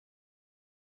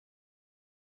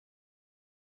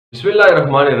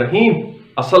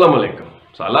Bismillahirrahmanirrahim. Assalamu alaikum.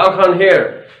 Salaar Khan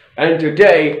here, and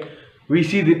today we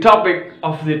see the topic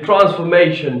of the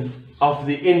transformation of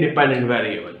the independent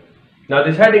variable. Now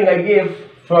this heading I gave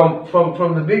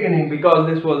from the beginning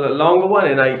because this was a longer one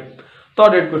and I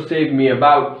thought it could save me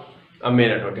about a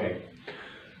minute. Okay,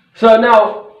 so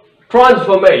now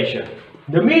transformation.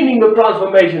 The meaning of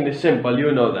transformation is simple,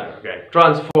 you know that. Okay,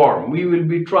 transform. We will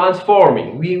be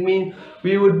transforming. We mean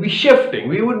we would be shifting.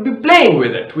 We would be playing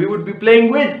with it. We would be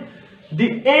playing with the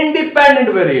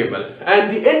independent variable, and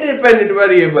the independent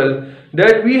variable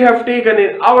that we have taken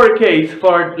in our case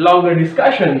for longer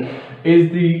discussion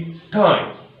is the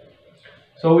time.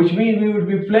 So which means we would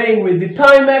be playing with the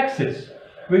time axis,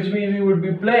 which means we would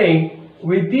be playing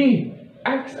with the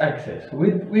x-axis.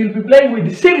 We'll be playing with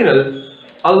the signal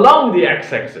along the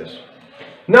x-axis.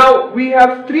 Now we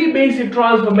have three basic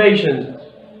transformations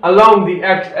along the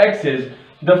x-axis.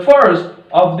 The first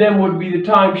of them would be the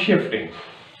time shifting.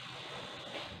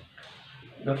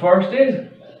 The first is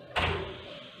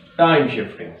time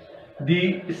shifting.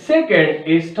 The second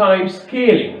is time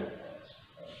scaling.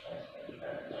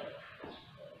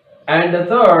 And the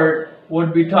third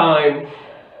would be time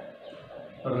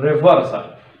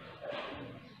reversal.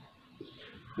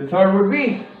 The third would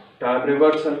be time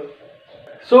reversal.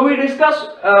 So we discuss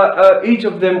each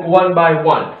of them one by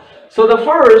one. So the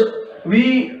first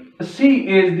we see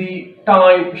is the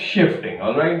time shifting.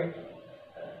 All right,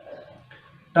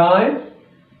 time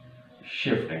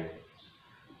shifting.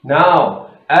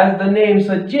 Now, as the name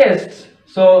suggests,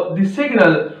 so the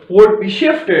signal would be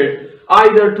shifted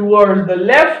either towards the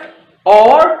left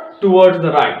or towards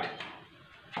the right.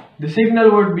 The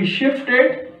signal would be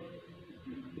shifted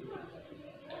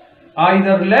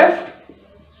either left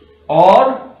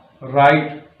or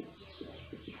right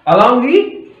along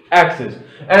the axis.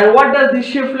 And what does this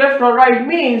shift left or right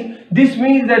means? This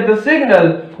means that the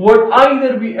signal would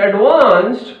either be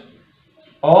advanced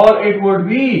or it would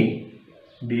be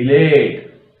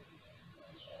delayed.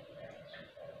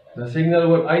 The signal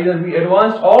would either be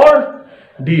advanced or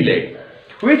delayed,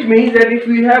 which means that if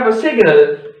we have a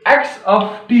signal x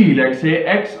of t, let's say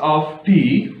x of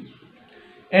t,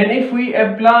 and if we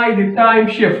apply the time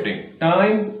shifting,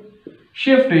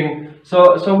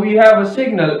 so we have a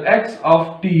signal x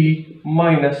of t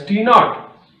minus t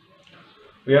naught.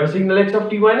 We have a signal x of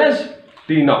t minus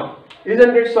t naught,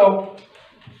 isn't it so?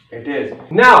 It is.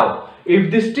 Now, if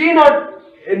this t naught,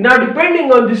 now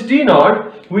depending on this t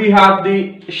naught, we have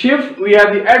the shift, we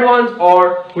have the advance,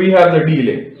 or we have the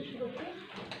delay.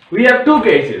 We have two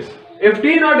cases. If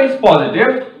t naught is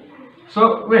positive,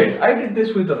 so wait, I did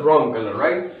this with the wrong color,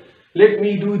 right? Let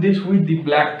me do this with the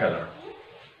black color.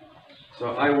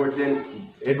 So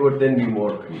it would then be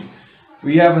more clean.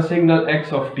 We have a signal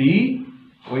x of t.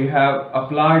 We have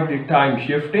applied the time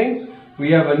shifting.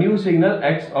 We have a new signal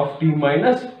x of t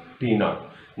minus t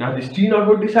naught. Now this t naught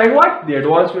would decide what? The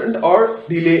advancement or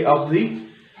delay of the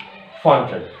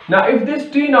function. Now if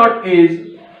this t naught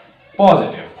is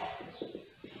positive,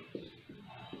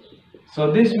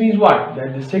 so this means what?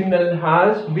 That the signal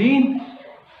has been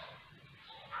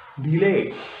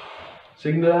delayed.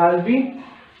 Signal has been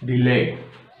delayed.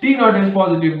 T naught is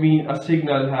positive means a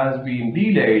signal has been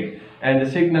delayed, and the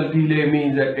signal delay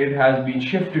means that it has been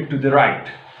shifted to the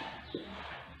right.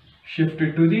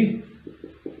 Shifted to the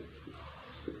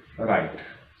right.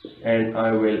 And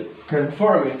I will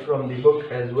confirm it from the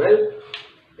book as well.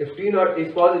 If T naught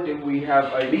is positive, we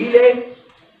have a delay.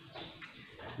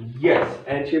 Yes,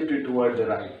 and shifted towards the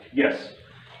right. Yes.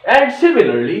 And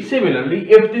similarly,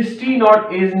 if this T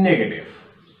naught is negative,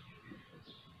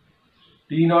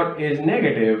 T naught is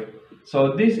negative,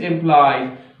 so this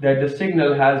implies that the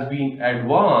signal has been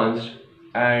advanced,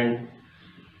 and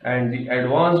the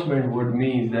advancement would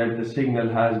mean that the signal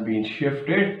has been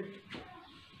shifted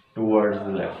towards the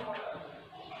left.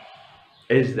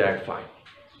 Is that fine?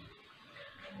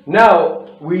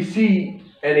 Now we see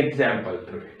an example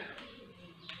to it.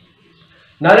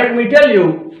 Now let me tell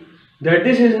you that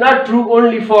this is not true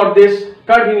only for this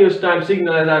continuous time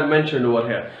signal as I mentioned over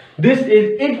here. This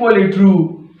is equally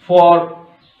true for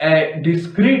a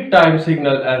discrete time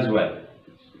signal as well.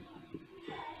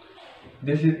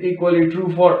 This is equally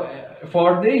true for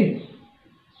the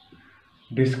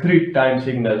discrete time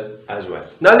signal as well.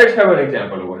 Now let's have an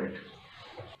example over it.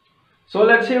 So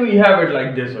let's say we have it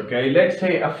like this, okay? Let's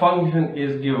say a function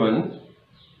is given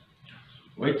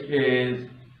which is,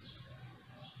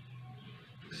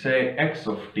 say, x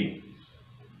of t.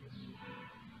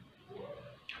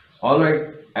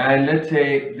 Alright, and let's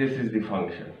say this is the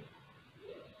function.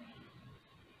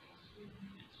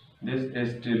 This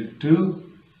is still 2,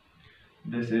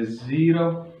 this is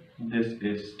 0, this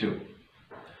is 2.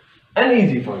 An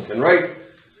easy function, right?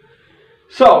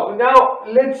 So now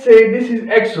let's say this is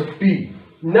x of t.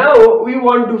 Now we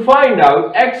want to find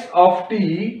out x of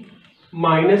t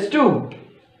minus 2.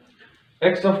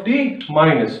 X of t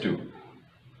minus 2.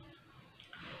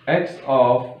 X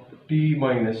of t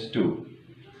minus 2.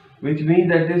 Which means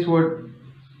that this would,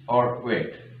 or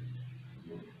wait.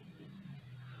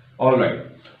 Alright.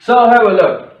 So have a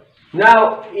look.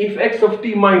 Now if x of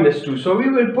t minus 2, so we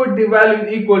will put the value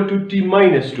equal to t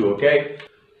minus 2, okay?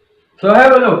 So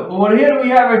have a look. Over here we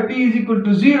have a t is equal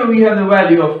to 0, we have the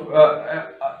value of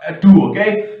 2,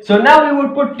 okay? So now we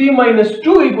would put t minus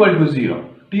 2 equal to 0.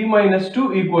 T minus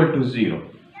 2 equal to 0.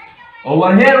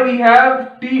 Over here we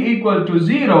have t equal to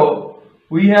 0,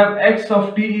 we have x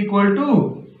of t equal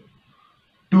to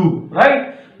 2,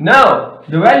 right? Now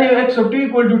the value x of t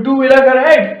equal to 2 will occur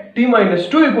at t minus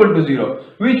 2 equal to 0,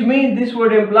 which means this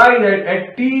would imply that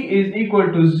at t is equal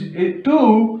to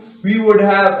 2, we would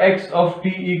have x of t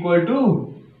equal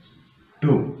to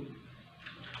 2.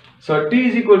 So t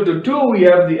is equal to 2, we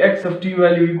have the x of t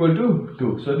value equal to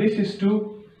 2. So this is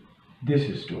 2, this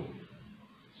is 2.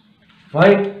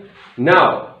 Fine.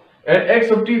 Now at x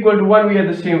of t equal to 1 we have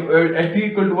the same, at t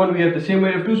equal to 1 we have the same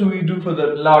value of 2, so we do for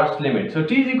the large limit. So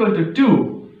t is equal to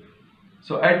 2.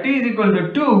 So at t is equal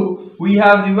to 2, we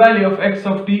have the value of x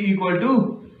of t equal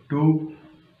to 2.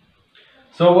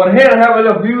 So over here have a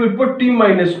look, we will put t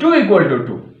minus 2 equal to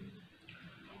 2.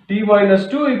 T minus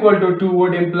 2 equal to 2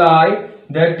 would imply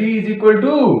that t is equal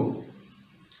to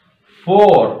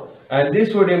 4. And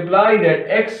this would imply that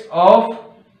x of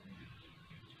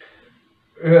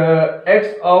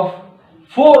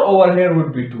 4 over here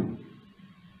would be 2.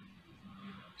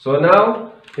 So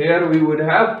now here we would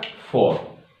have 4.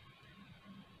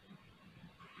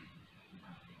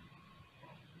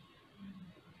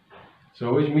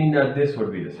 So which means that this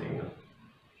would be the signal.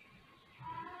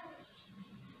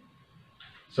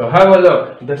 So have a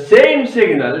look. The same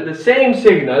signal,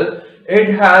 it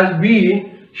has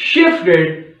been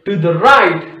shifted to the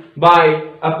right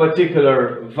by a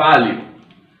particular value.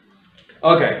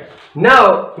 Okay,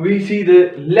 now we see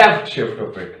the left shift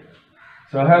of it.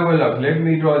 So have a look. Let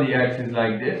me draw the axis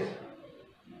like this.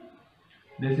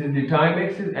 This is the time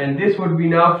axis, and this would be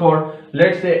now for,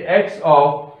 let's say, x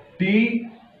of t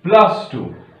plus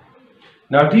 2.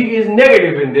 Now t is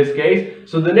negative in this case,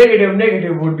 so the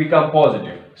negative would become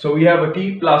positive. So we have a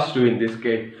t plus 2 in this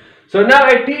case. So now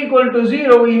at t equal to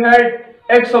 0, we had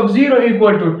x of 0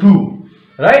 equal to 2,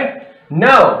 right?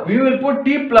 Now we will put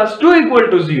t plus 2 equal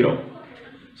to 0.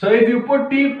 So if you put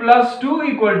t plus 2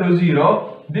 equal to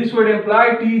 0, this would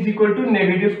imply t is equal to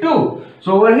negative 2.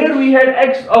 So over here we had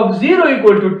x of 0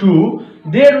 equal to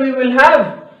 2, there we will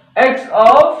have x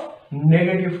of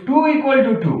negative 2 equal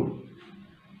to 2.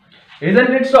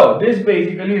 Isn't it so? This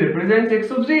basically represents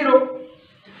x of 0.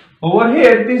 Over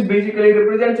here, this basically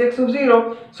represents x of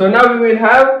 0. So now we will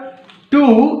have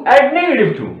 2 at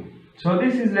negative 2. So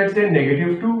this is, let's say,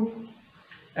 negative 2.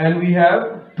 And we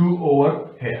have 2 over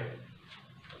here.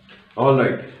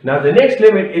 Alright. Now the next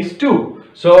limit is 2.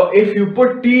 So if you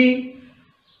put t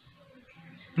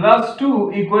plus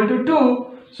 2 equal to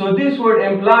 2, so this would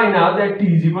imply now that t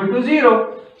is equal to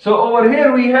 0. So over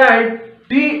here we had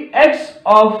x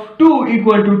of 2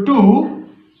 equal to 2,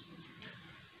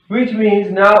 which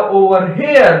means now over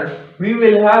here we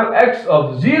will have x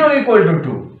of 0 equal to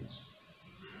 2.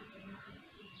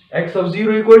 X of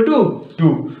 0 equal to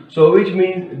 2. So which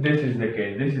means this is the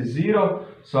case. This is 0.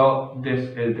 So this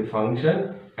is the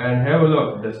function. And have a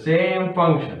look. The same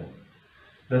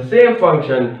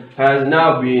function has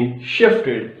now been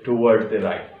shifted towards the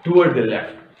right, toward the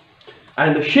left.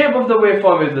 And the shape of the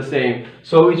waveform is the same,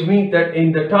 so which means that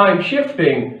in the time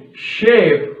shifting,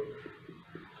 shape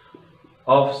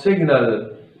of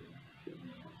signal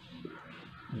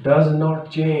does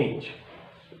not change.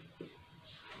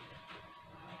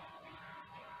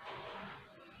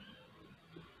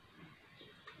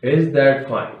 Is that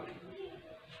fine?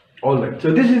 Alright,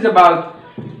 so this is about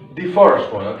the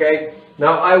first one, okay?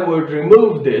 Now I would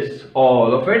remove this,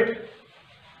 all of it.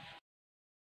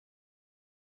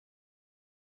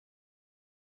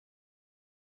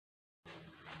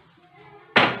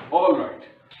 Alright,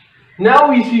 now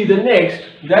we see the next,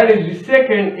 that is the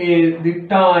second, is the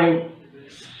time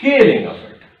scaling of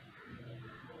it.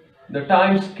 The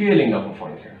time scaling of a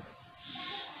function.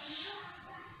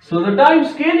 So the time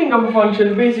scaling of a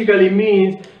function basically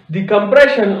means the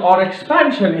compression or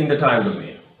expansion in the time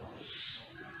domain.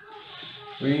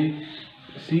 We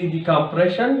see the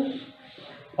compression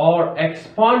or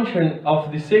expansion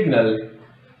of the signal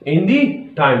in the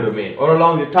time domain or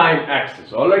along the time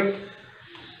axis, alright?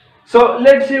 So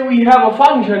let's say we have a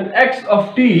function x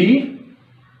of t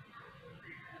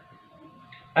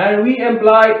and we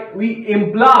apply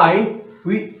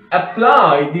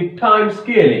the time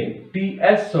scaling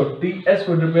ts. So ts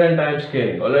would represent time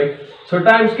scaling. All right, so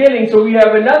time scaling, so we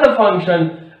have another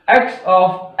function x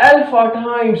of alpha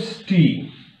times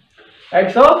t,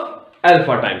 x of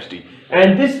alpha times t,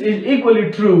 and this is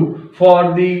equally true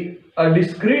for the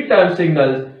discrete time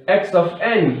signals x of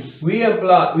n. We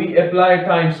apply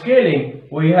time scaling,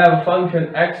 we have a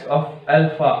function x of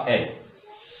alpha n.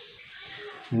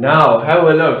 Now have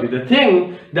a look. The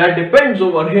thing that depends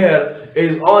over here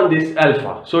is on this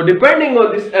alpha. So depending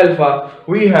on this alpha,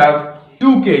 we have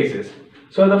two cases.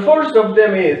 So the first of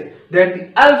them is that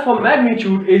the alpha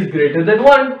magnitude is greater than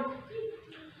 1.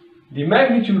 The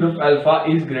magnitude of alpha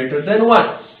is greater than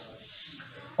 1.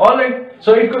 Alright,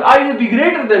 so it could either be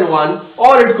greater than 1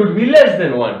 or it could be less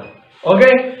than 1.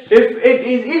 Okay, if it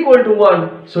is equal to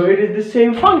 1, so it is the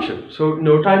same function, so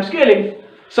no time scaling.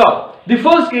 So the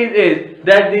first case is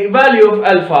that the value of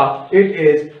alpha, it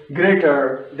is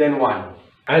greater than 1.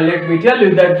 And let me tell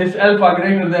you that this alpha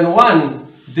greater than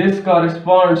 1, this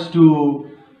corresponds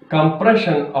to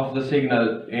compression of the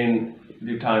signal in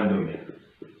the time domain.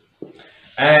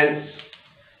 And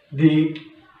the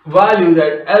value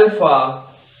that alpha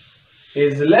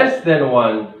is less than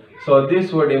 1, so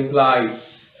this would imply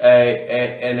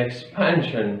an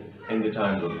expansion in the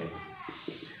time domain.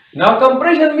 Now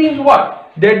compression means what?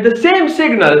 That the same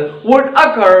signal would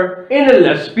occur in a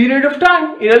less period of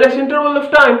time, in a less interval of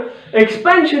time.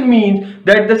 Expansion means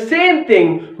that the same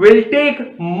thing will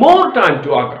take more time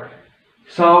to occur.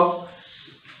 So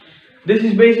this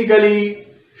is basically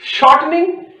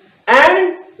shortening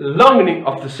and lengthening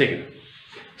of the signal.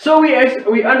 So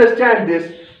we understand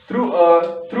this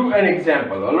through an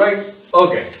example. All right.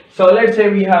 Okay. So let's say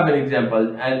we have an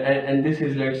example, and this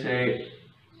is, let's say,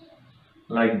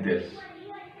 like this.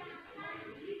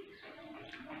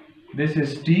 This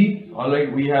is t. All right.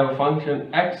 We have a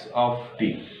function x of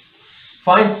t.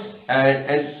 Fine.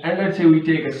 And let's say we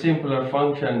take a simpler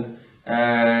function,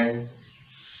 and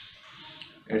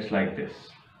it's like this.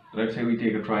 Let's say we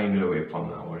take a triangular waveform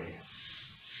now over here.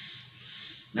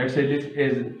 Let's say this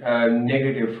is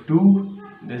 -2,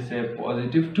 this is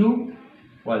positive 2.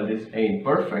 Well, this ain't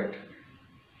perfect.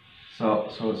 So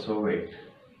wait.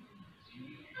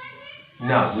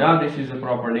 Now this is a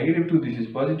proper -2, this is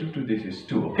positive 2, this is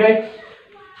 2. Okay.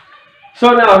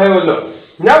 So now have a look.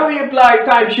 Now we apply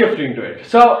time shifting to it.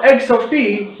 So x of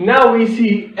t. Now we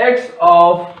see x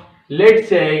of, let's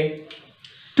say,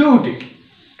 2t.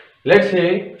 Let's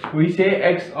say we say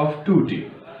x of 2t.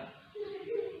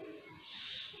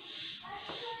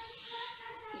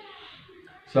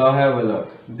 So have a look.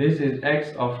 This is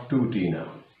x of 2t now.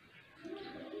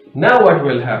 Now what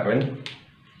will happen?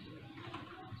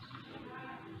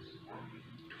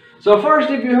 So first,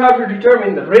 if you have to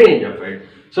determine the range of it.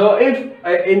 So if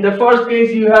in the first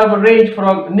case you have a range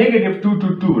from -2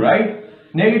 to 2, right?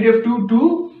 -2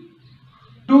 to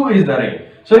 2 is the range.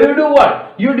 So you do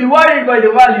what? You divide it by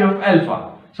the value of alpha.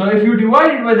 So if you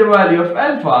divide it by the value of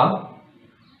alpha,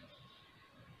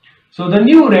 so the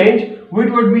new range, which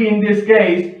would be in this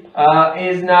case,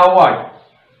 is now what?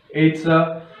 It's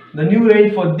the new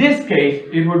range for this case,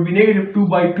 it would be -2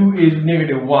 by 2 is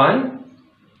 -1,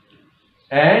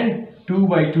 and 2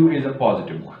 by 2 is a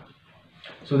positive 1.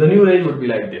 So the new range would be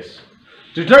like this.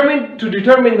 To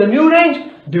determine the new range,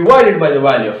 divided by the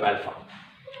value of alpha.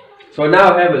 So now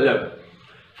have a look.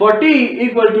 For t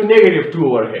equal to -2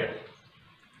 over here,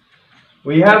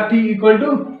 we have t equal to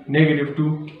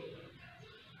 -2.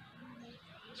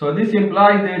 So this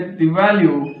implies that the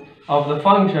value of the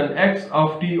function x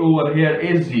of t over here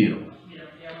is 0.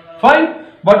 Fine.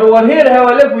 But over here, have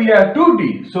a look, we have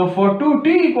 2t. So for 2t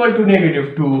equal to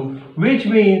 -2, which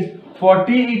means for t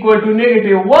equal to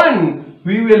 -1,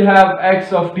 we will have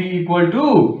x of t equal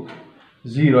to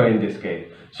 0 in this case.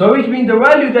 So which means the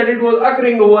value that it was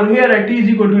occurring over here at t is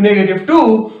equal to -2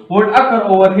 would occur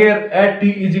over here at t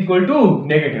is equal to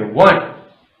 -1.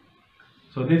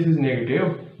 So this is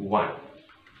 -1.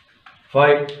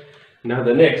 Fine. Now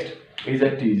the next is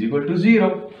at t is equal to 0.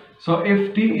 So if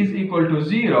t is equal to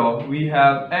 0, we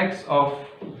have x of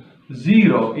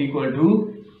 0 equal to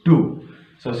 2.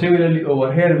 So similarly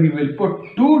over here we will put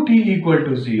 2t equal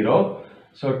to 0.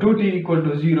 So 2t equal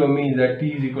to 0 means that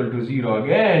t is equal to 0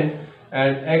 again,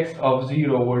 and x of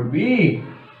 0 would be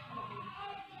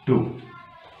 2.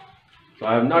 So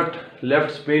I have not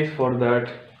left space for that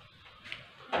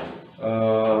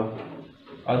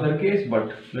other case, but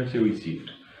let's say we see it.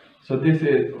 So this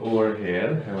is over here.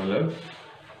 Have a look.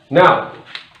 Now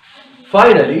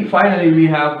finally we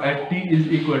have at t is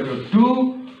equal to 2,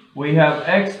 we have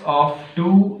x of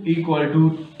 2 equal to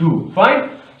 2. Fine.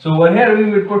 So over here we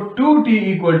will put 2t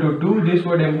equal to 2. This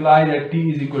would imply that t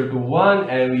is equal to 1,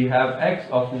 and we have x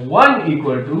of 1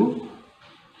 equal to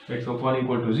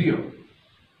 0.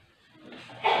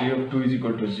 T of 2 is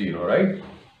equal to 0, right?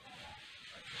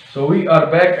 So we are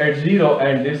back at 0,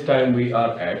 and this time we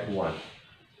are at 1.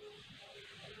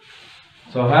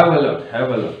 So have a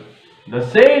look. The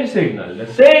same signal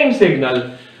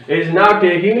is now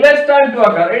taking less time to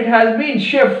occur. It has been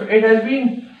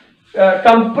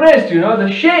compressed,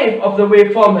 the shape of the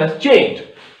waveform has changed.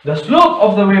 The slope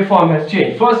of the waveform has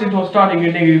changed. First it was starting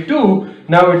at -2,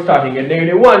 now it's starting at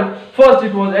 -1. First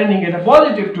it was ending at a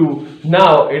 +2,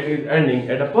 now it is ending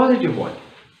at a +1.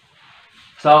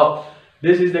 So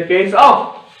this is the case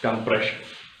of compression.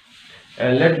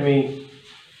 And let me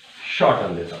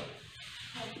shorten this up.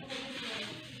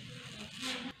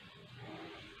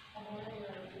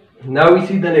 Now we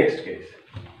see the next case.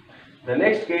 The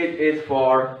next case is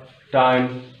for time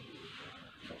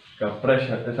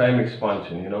compression, the time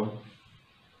expansion,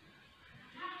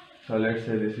 So let's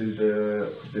say this is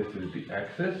the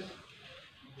axis.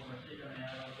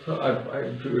 So I've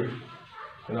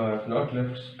not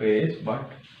left space,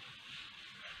 but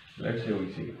let's say we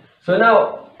see. So now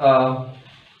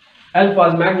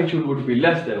alpha's magnitude would be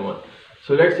less than 1.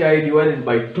 So let's say I divide it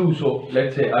by 2. So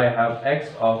let's say I have x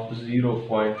of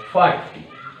 0.5t.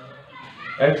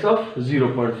 X of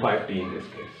 0.5t in this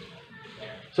case.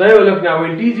 So have a look now.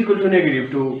 When t is equal to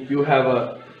 -2, you have a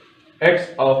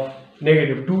x of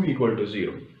 -2 equal to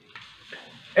 0.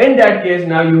 In that case,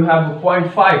 now you have a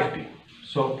 0.5t.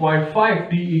 So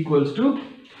 0.5t equals to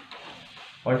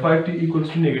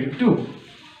 -2,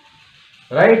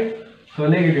 right? So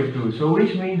 -2. So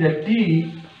which means that t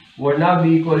would now be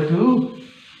equal to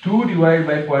 2 divided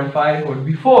by 0.5 would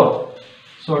be 4.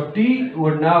 So t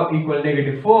would now equal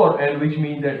 -4, and which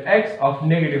means that x of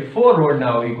 -4 would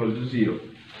now equal to 0.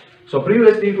 So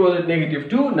previously it was at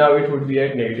 -2, now it would be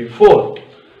at -4.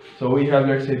 So we have,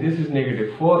 let's say this is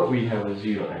 -4, we have a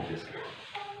 0 in this case.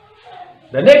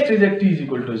 The next is at t is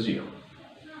equal to 0.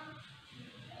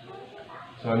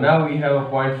 So now we have a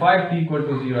 0.5t equal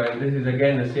to 0, and this is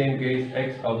again the same case. X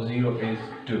of 0 is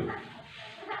 2.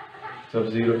 So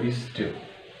 0 is 2.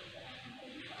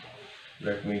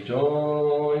 Let me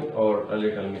join, or a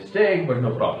little mistake, but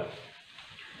no problem.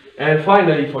 And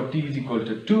finally for t is equal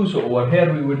to 2, so over here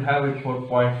we would have it for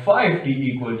 0.5t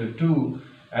equal to 2,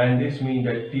 and this means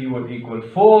that t would equal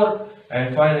 4,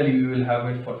 and finally we will have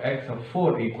it for x of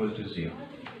 4 equal to 0.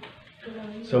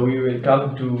 So we will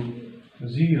come to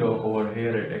 0 over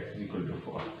here at x is equal to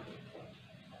 4.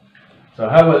 So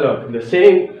have a look, the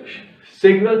same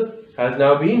signal has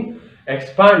now been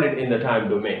expanded in the time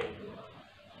domain.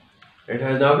 It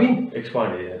has now been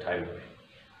expanded in the time domain.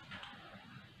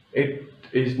 It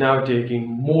is now taking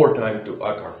more time to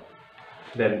occur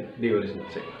than the original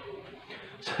signal.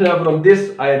 So now from this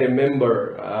I remember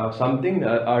something.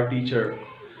 Our teacher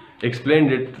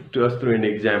explained it to us through an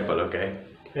example, okay?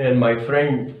 And my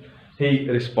friend, he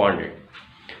responded.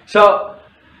 So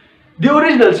the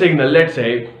original signal, let's say,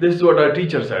 this is what our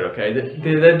teacher said, okay?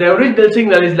 The original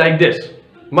signal is like this.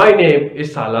 My name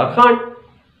is Salaar Khan.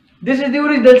 This is the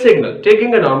original signal,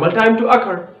 taking a normal time to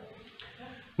occur.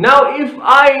 Now if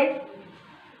I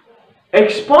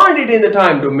expand it in the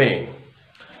time domain,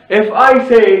 if I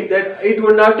say that it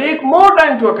will now take more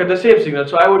time to occur, the same signal,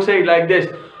 so I would say it like this.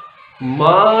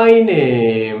 My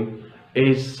name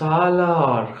is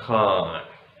Salaar Khan.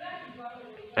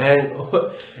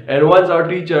 And once our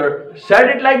teacher said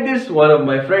it like this, one of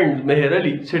my friends, Meher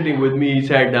Ali, sitting with me, he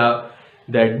said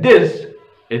that this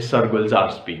is Sir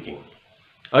Gulzar speaking.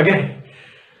 Okay.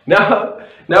 Now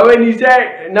when he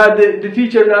said, now the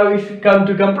teacher now is come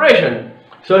to compression.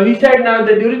 So he said now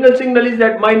that the original signal is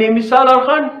that my name is Salaar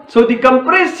Khan. So the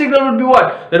compressed signal would be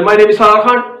what? That my name is Salaar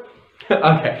Khan.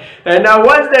 Okay. And now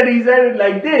once that he said it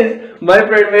like this, my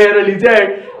friend Meher Ali said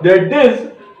that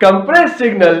this compressed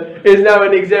signal is now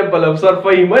an example of Sir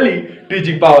Fahim Ali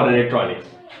teaching power electronics.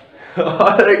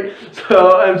 Alright,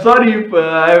 so I'm sorry if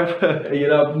I've,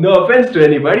 no offense to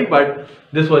anybody, but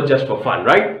this was just for fun,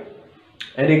 right?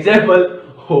 An example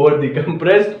over the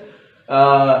compressed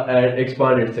and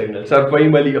expanded signal. Sir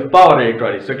Fahim Ali of power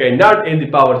electronics, okay, not in the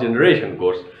power generation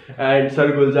course, and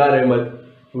Sir Gulzar Ahmad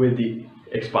with the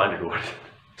expanded words.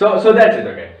 So that's it,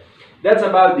 okay. That's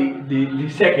about the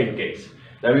second case.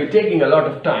 Now we're taking a lot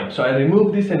of time, so I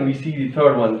remove this and we see the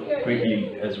third one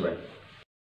quickly as well.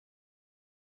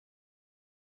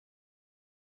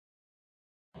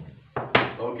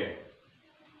 Okay.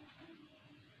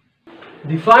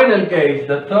 The final case,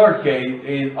 the third case,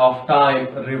 is of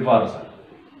time reversal.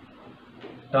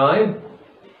 Time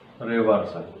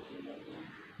reversal.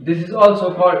 This is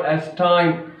also called as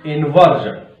time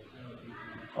inversion,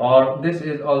 or this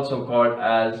is also called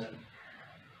as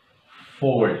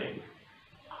folding.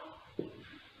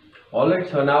 Alright,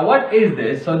 so now what is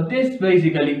this? So this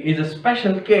basically is a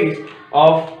special case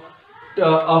of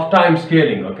time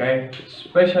scaling, okay?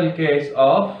 Special case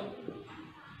of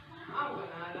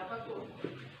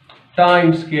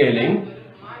time scaling.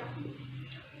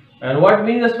 And what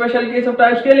means a special case of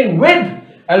time scaling? With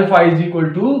alpha is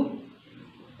equal to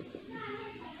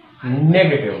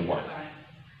 -1.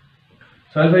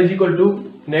 So alpha is equal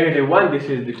to -1. This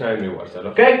is the time reversal,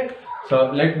 okay?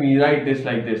 So let me write this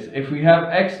like this. If we have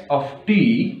x of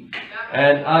t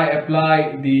and I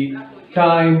apply the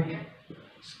time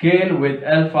scale with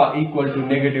alpha equal to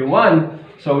 -1,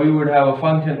 so we would have a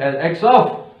function as x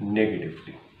of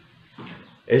 -t.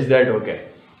 Is that okay?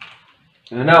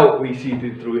 Now we see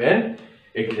it through an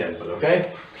example,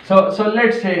 okay? So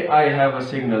let's say I have a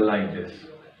signal like this.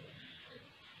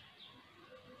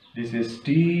 This is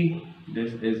t,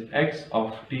 this is x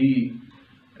of t,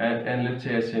 and let's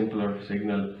say a simpler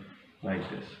signal like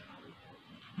this.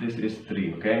 This is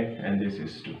 3, okay, and this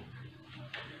is 2.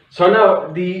 So now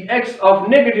the x of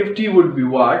 -t would be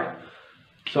what?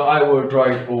 So I will draw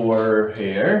it over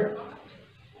here.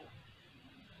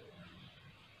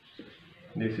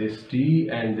 This is t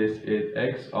and this is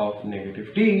x of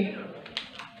 -t.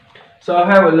 So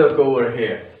have a look over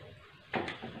here.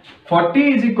 For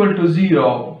t is equal to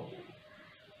 0,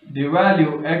 the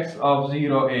value x of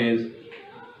 0 is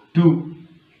 2.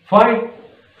 Fine.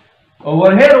 Over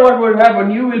here what would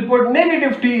happen? You will put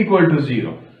 -t equal to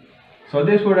 0. So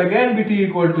this would again be t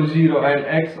equal to 0 and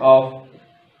x of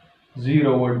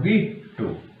 0 would be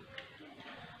 2.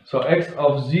 So x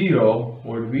of 0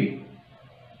 would be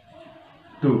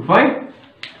 2. Fine.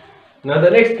 Now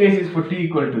the next case is for t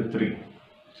equal to 3.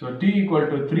 So t equal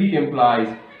to 3 implies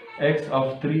x of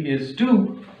 3 is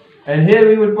 2, and here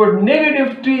we will put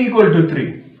 -t equal to 3.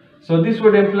 So this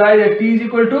would imply that t is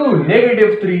equal to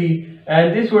 -3, and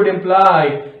this would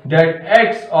imply that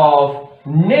x of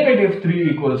 -3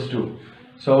 equals 2.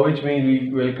 So which means we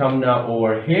will come now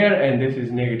over here, and this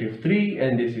is -3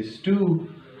 and this is 2,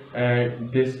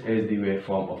 and this is the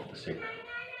waveform of the signal.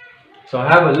 So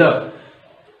have a look.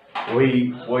 We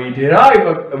derive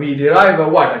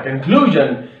a conclusion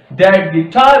that the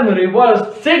time reversed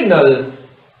signal,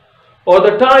 or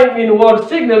the time inverse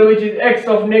signal, which is x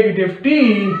of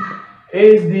 -t,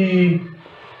 is the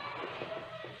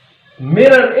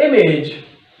mirror image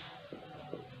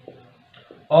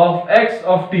of x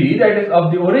of t, that is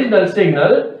of the original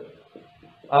signal,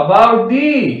 about the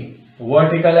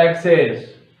vertical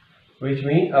axis, which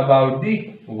means about the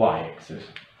y-axis.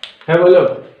 Have a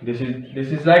look. This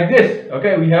is like this.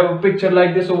 Okay, we have a picture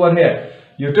like this over here.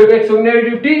 You took x of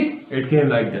 -t, it came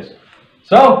like this.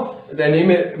 So then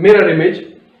mirror image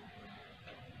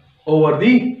over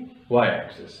the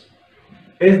y-axis.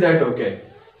 Is that okay?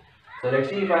 So let's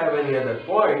see if I have any other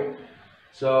point.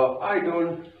 So I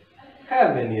don't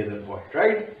have any other point,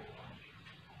 right?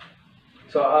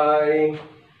 So I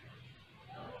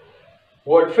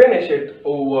would finish it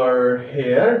over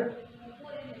here.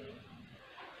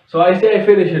 So I say I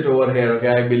finish it over here,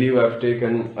 okay? I believe I've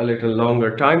taken a little longer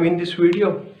time in this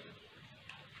video,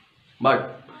 but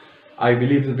I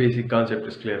believe the basic concept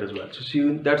is clear as well. So see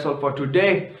you, that's all for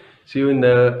today. See you in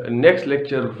the next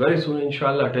lecture very soon,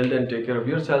 inshallah. Till then, take care of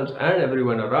yourselves and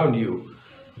everyone around you.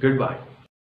 Goodbye.